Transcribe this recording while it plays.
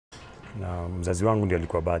na mzazi wangu ndiye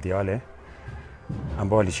alikuwa baadhi ya wale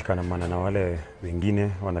ambao walishikana na wale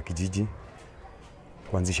wengine wanakijiji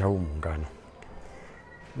kuanzisha huu muungano.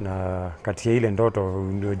 Na kati ya ile ndoto,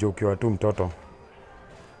 ndio ukiwa tu mtoto,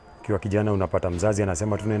 ukiwa kijana unapata mzazi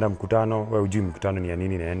anasema tunaenda mkutano, wewe hujui mkutano ni ya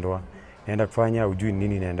nini naenda kufanya, hujui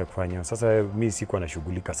nini naenda kufanya. Sasa mimi sikuwa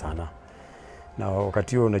nashughulika sana. Na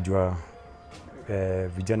wakati huo unajua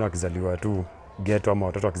vijana wakizaliwa tu ghetto ama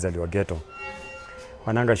watoto wakizaliwa ghetto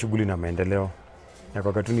wananga shughuli na maendeleo. Na kwa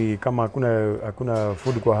wakati kama hakuna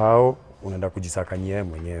food kwa hao, unaenda kujisakanyia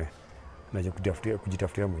mwenyewe. Unaje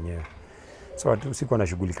kujitafutia mwenyewe. So sikuwa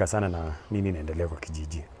nashughulika sana na nini naendelea kwa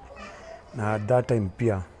kijiji. Na that time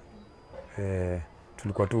pia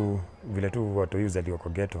tulikuwa tu vile tu watu walizaliwa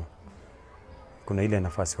kwa ghetto. Kuna ile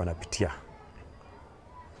nafasi wanapitia.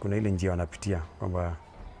 Kuna ile njia wanapitia kwamba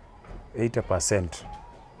 80%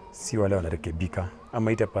 si wale wanarekebika,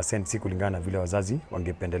 ama 80% si kulingana na vile wazazi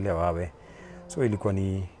wangependelea wawe. So ilikuwa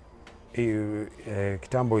ni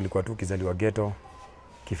kitambo ilikuwa tu kizaliwa ghetto,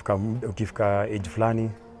 ukifika age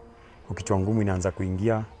fulani ukichwa ngumu inaanza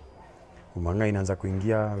kuingia, umanga inaanza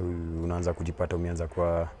kuingia, unaanza kujipata umeanza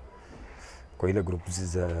kwa ile groups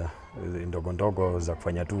za ndogo ndogo za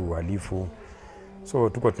kufanya tu uhalifu. So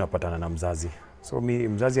tuko tunapatana na mzazi. So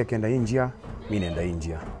mzazi akienda hii njia, mimi naenda hii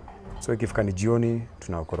njia. So ikifika ni jioni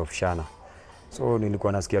tunakorofishana. So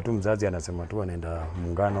nilikuwa nasikia tu mzazi anasema tu anaenda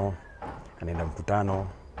muungano, anaenda mkutano.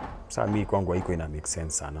 Sasa mimi kwangu haiko ina make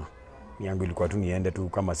sense sana. Mimi yangu ilikuwa tu niende tu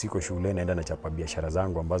kama siko shule naenda na chapa biashara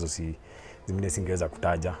zangu ambazo zingine singeweza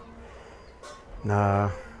kutaja. Na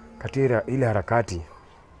katika ile harakati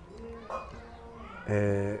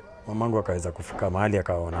mamangu akaweza kufika mahali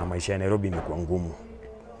akaona maisha ya Nairobi imekuwa ngumu.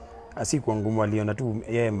 Asikuwa ngumu, aliona tu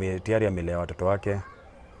yeye tayari amelea watoto wake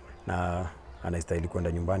na anastahili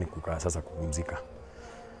kwenda nyumbani kukaa sasa kupumzika.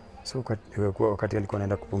 So wakati alikuwa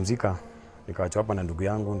anaenda kupumzika, nikaachwa hapa na ndugu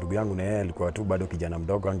yangu na yeye alikuwa tu bado kijana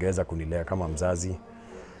mdogo, angeweza kunilea kama mzazi.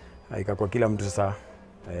 Ikakuwa kila mtu sasa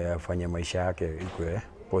afanye maisha yake ikuwe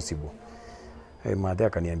possible. Madhe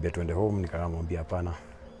akaniambia tuende home, nikamwambia hapana.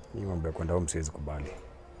 Mimi mambo ya kwenda home siwezi kubali.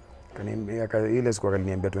 Ile siku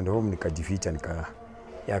akaniambia tuende home, nikajificha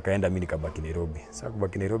akaenda, mimi nikabaki Nairobi. Sasa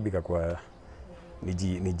kubaki Nairobi ikakuwa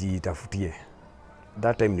nijitafutie.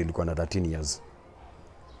 That time nilikuwa na 13 years.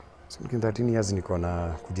 So nikiwa 13 years niko na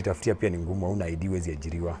kujitafutia pia ni ngumu, hauna ID wezi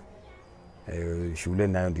ajiriwa. Shule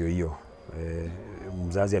nayo ndio hiyo.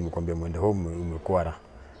 Mzazi amekwambia muende home umekwara.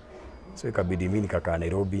 So ikabidi mimi nikakaa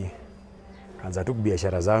Nairobi. Kaanza tu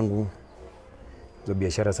biashara zangu. Hizo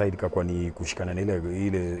biashara side ikakuwa ni kushikana na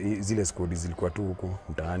zile skodi zilikuwa tu huku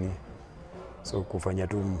mtaani. So kufanya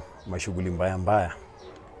tu mashughuli mbaya.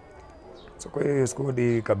 So kwa hiyo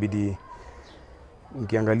skodi ikabidi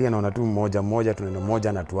nikiangalia naona tu mmoja tunaenda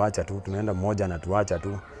mmoja na tuacha tu, tunaenda mmoja na tuacha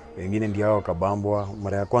tu. Wengine ndio hao kabambwa.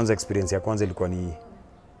 Mara ya kwanza experience ya kwanza ilikuwa ni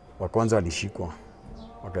wa kwanza walishikwa.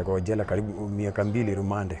 Wakawekwa jela karibu miaka 2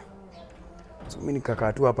 rumande. So mimi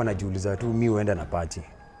nikakaa tu hapa najiuliza tu mimi huenda na pati.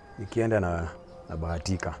 Nikienda na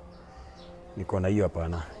bahatika. Niko na hiyo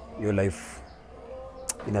hapana. Hiyo life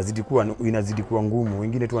inazidi kuwa ngumu.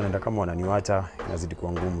 Wengine tu wanaenda kama wananiacha, inazidi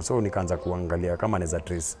kuwa ngumu. So nikaanza kuangalia kama naweza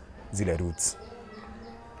trace zile roots.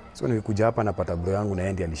 So nilikuja hapa napata bro yangu na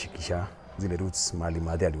yeye ndiye alishikisha zile roots mahali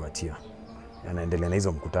madhe aliwaachia. Anaendelea na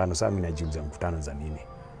hizo mkutano. Sasa mimi najiuliza mkutano za nini?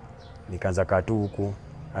 Nikaanza kaa tu huku,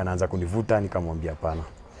 anaanza kunivuta, nikamwambia hapana.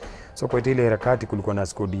 So kwa ile harakati kulikuwa na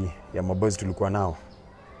skodi ya maboys tulikuwa nao.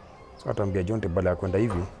 So atambia Jonte, bala ya kwenda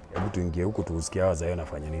hivi, hebu tuingie huku tusikie hawa zao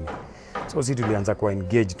nafanya nini. So sisi tulianza kuwa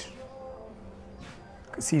engaged.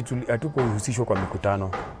 Hatukuhusishwa kwa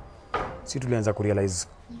mikutano. Sisi tulianza kurealize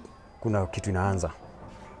kuna kitu inaanza.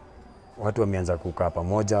 Watu wameanza kukaa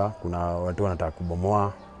pamoja, kuna watu wanataka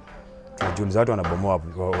kubomoa. Tunajiuliza watu wanabomoa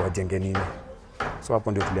wajenge nini. So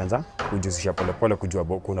hapo ndio tulianza kujihusisha pole kujua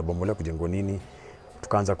kuna bomolewa kujengwa nini.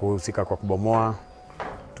 Tukaanza kuhusika kwa kubomoa.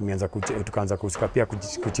 Tukaanza kuhusika pia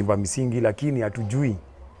kuchimba misingi, lakini hatujui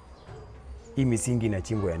hii misingi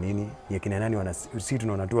inachimbwa ya nini, ni kina nani. Sisi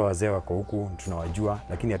tunaona tu wazee wako huku tunawajua,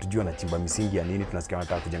 lakini hatujui wanachimba misingi ya nini. Tunasikia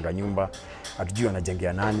wanataka kujenga nyumba, hatujui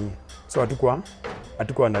wanajengea nani. So hatukuwa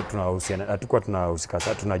tunahusika,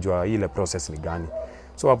 sasa tunajua ile process ni gani.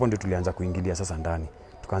 So hapo ndio tulianza kuingilia sasa ndani.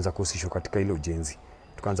 Tukaanza kuhusishwa katika ile ujenzi.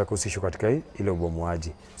 Tukaanza kuhusishwa katika ile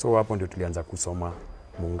ubomoaji. So hapo ndio tulianza kusoma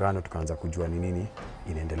muungano, tukaanza kujua ni nini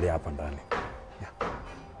inaendelea hapa ndani.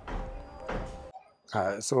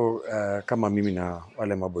 Kama mimi na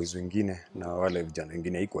wale maboys wengine na wale vijana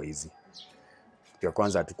wengine haikuwa hizi. Kwa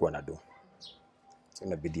kwanza hatukuwa na do. So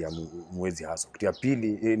inabidi ya mwezi hasa. Kitu ya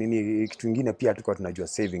pili kitu kingine pia hatukuwa tunajua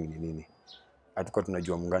saving ni nini. Hatukuwa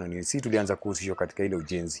tunajua muungano ni nini. Sisi tulianza kuhusishwa katika ile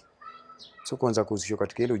ujenzi. So kuanza kuhusishwa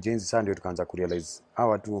katika ile ujenzi sasa ndio tukaanza kurealize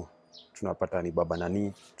hawa tu tunapata ni baba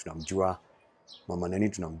nani tunamjua, mama nani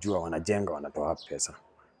tunamjua, wanajenga wanatoa pesa.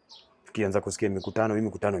 Tukianza kusikia mikutano, hii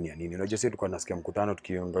mikutano ni ya nini? Unajua sisi tulikuwa tunasikia mkutano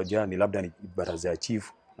tukiongojea ni labda ni baraza ya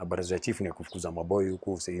chief, na baraza ya chief ni kufukuza maboy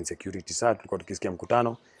huku insecurity. Sasa tulikuwa tukisikia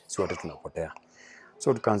mkutano si wote tunapotea.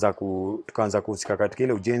 So tukaanza kuhusika katika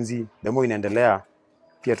ile ujenzi. Demo inaendelea,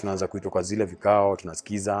 pia tunaanza kuitwa kwa zile vikao,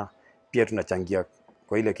 tunasikiza, pia tunachangia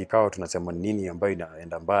kwa ile kikao, tunasema nini ambayo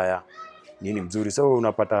inaenda mbaya, nini mzuri. So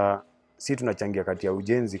unapata si tunachangia kati ya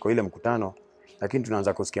ujenzi kwa ile mkutano, lakini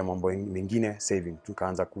tunaanza kusikia mambo mengine saving.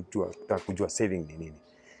 Tukaanza kujua saving ni nini.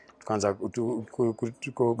 Tukaanza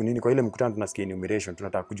nini kwa ile mkutano tunasikia enumeration,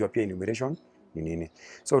 tunataka kujua pia enumeration ni nini.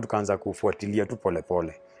 So tukaanza kufuatilia tu pole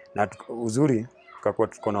pole. Na uzuri tukakuwa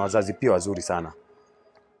tuko na wazazi pia wazuri sana.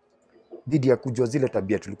 Bidii ya kujua zile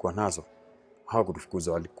tabia tulikuwa nazo.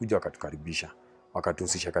 Hawakutufukuza, walikuja wakatukaribisha,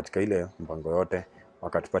 wakatuhusisha katika ile mpango yote,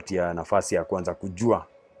 wakatupatia nafasi ya kuanza kujua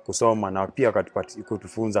kusoma, na pia wakatupatia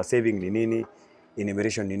kutufunza saving ni nini,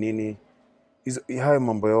 enumeration ni nini. Hayo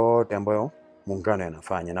mambo yote ambayo muungano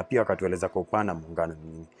yanafanya, na pia wakatueleza kwa upana muungano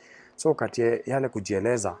ni nini. So kati yale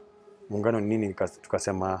kujieleza muungano ni nini,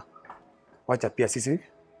 tukasema wacha pia sisi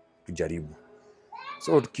tujaribu.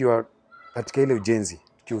 So tukiwa katika ile ujenzi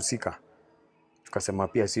tukihusika, tukasema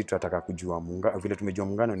pia sisi tunataka kujua muungano, vile tumejua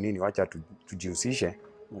muungano ni nini, wacha tujihusishe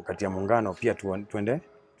kati ya muungano pia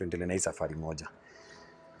tuendelee na hii safari moja.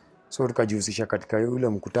 So tukajihusisha katika ule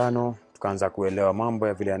mkutano, tukaanza kuelewa mambo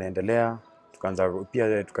ya vile yanaendelea, tukaanza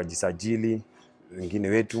pia tukajisajili wengine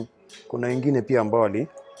wetu. Kuna wengine pia ambao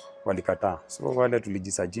walikataa. So wale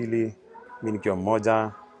tulijisajili, mimi nikiwa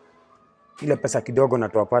mmoja. Ile pesa kidogo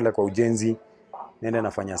natoa pale kwa ujenzi, nenda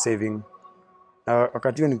nafanya saving.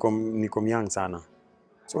 Wakati huo niko young sana.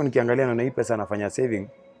 So nikiangalia na hii pesa nafanya saving,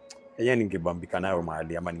 yeye ningebambika nayo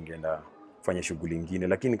mahali ama ningeenda kufanya shughuli nyingine,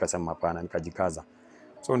 lakini nikasema hapana, nikajikaza.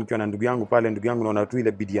 So nikiwa na ndugu yangu pale, ndugu yangu naona tu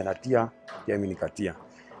ile bidii anatia, pia mimi nikatia.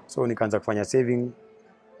 So nikaanza kufanya saving.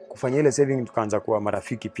 Kufanya ile saving tukaanza kuwa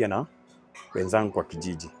marafiki pia na wenzangu kwa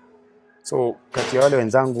kijiji. So kati ya wale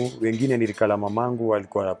wenzangu, wengine ni rika la mamangu,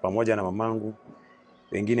 walikuwa pamoja na mamangu.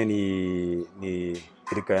 Wengine ni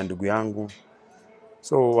rika ya ndugu yangu.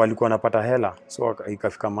 So walikuwa wanapata hela. So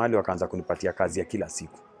ikafika mahali wakaanza kunipatia kazi ya kila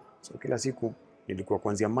siku. So kila siku nilikuwa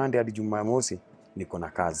kuanzia Monday hadi Jumamosi niko na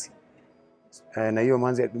kazi. Na hiyo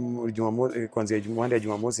kuanzia Monday hadi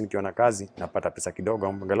Jumamosi nikiwa na kazi napata pesa kidogo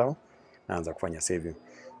angalau naanza kufanya saving.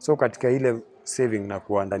 So katika ile saving na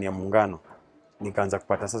kuwa ndani ya muungano nikaanza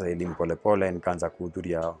kupata sasa elimu pole pole, nikaanza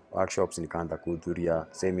kuhudhuria workshops, nikaanza kuhudhuria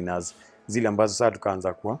seminars zile ambazo sasa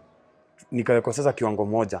tukaanza kuwa nikaweka sasa kiwango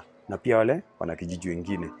moja na pia wale wana kijiji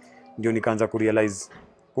wengine. Ndio nikaanza kurealize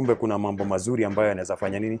kumbe kuna mambo mazuri ambayo yanaweza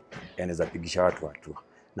fanya nini, yanaweza pigisha watu hatua.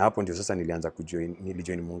 Na hapo ndio sasa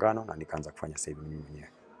nilijoin muungano na nikaanza kufanya saving mimi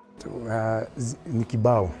mwenyewe. Ni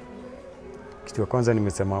kibao. Kitu cha kwanza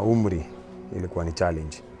nimesema umri ilikuwa ni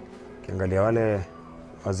challenge. Kiangalia wale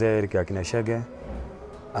wazee rika kina Shege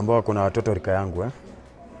ambao kuna watoto rika yangu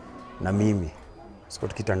na mimi. So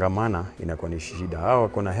tukitangamana inakuwa ni shida. Hao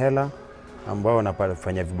wako na hela ambao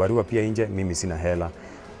wanafanya vibarua pia nje, mimi sina hela.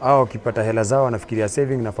 Hao wakipata hela zao wanafikiria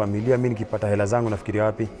saving na familia, mimi nikipata hela zangu nafikiria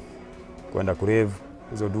wapi? Kwenda kurave,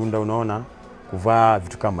 hizo dunda unaona, kuvaa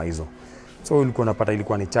vitu kama hizo. So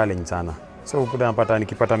ilikuwa ni challenge sana. So unapata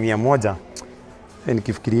nikipata 100,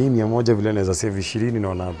 nikifikiria hii 100 vile naweza save 20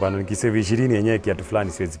 naona bado nikisave 20 yenyewe kiatu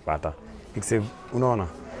fulani siwezi pata. Nikisave unaona.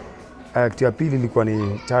 Kitu ya pili ilikuwa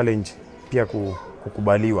ni challenge pia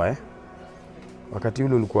kukubaliwa Wakati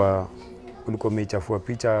ule ulikuwa umechafua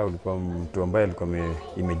picha, ulikuwa mtu ambaye alikuwa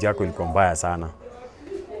image yako ilikuwa mbaya sana.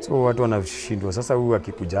 So watu wanashindwa sasa huyu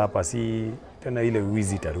akikuja hapa si tena ile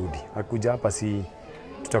wizi tarudi. Akikuja hapa si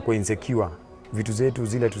tutakuwa insecure. Vitu zetu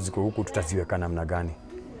zile tuziko huku tutaziweka namna gani?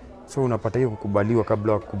 So unapata hiyo kukubaliwa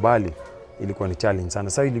kabla kukubali ilikuwa ni challenge sana.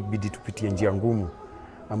 Sasa ilibidi tupitie njia ngumu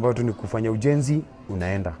ambayo tu ni kufanya ujenzi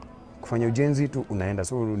unaenda. Kufanya ujenzi tu unaenda.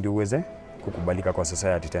 So ndio uweze kukubalika kwa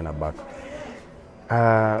society tena back.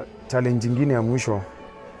 Challenge nyingine ya mwisho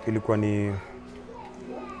ilikuwa ni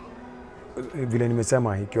vile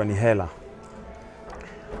nimesema ikiwa ni hela.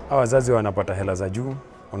 Hao wazazi wanapata hela za juu,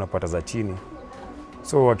 wanapata za chini.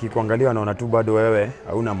 So wakikuangalia wanaona tu bado wewe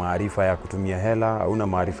hauna maarifa ya kutumia hela, hauna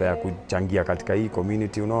maarifa ya kuchangia katika hii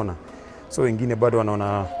community unaona. So wengine bado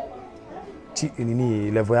wanaona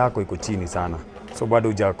level yako iko chini sana. So bado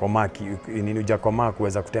hujakomaa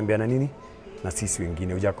kuweza kutembea na nini? Na sisi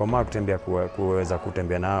wengine. Hujakomaa kuweza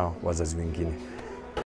kutembea na hao wazazi wengine.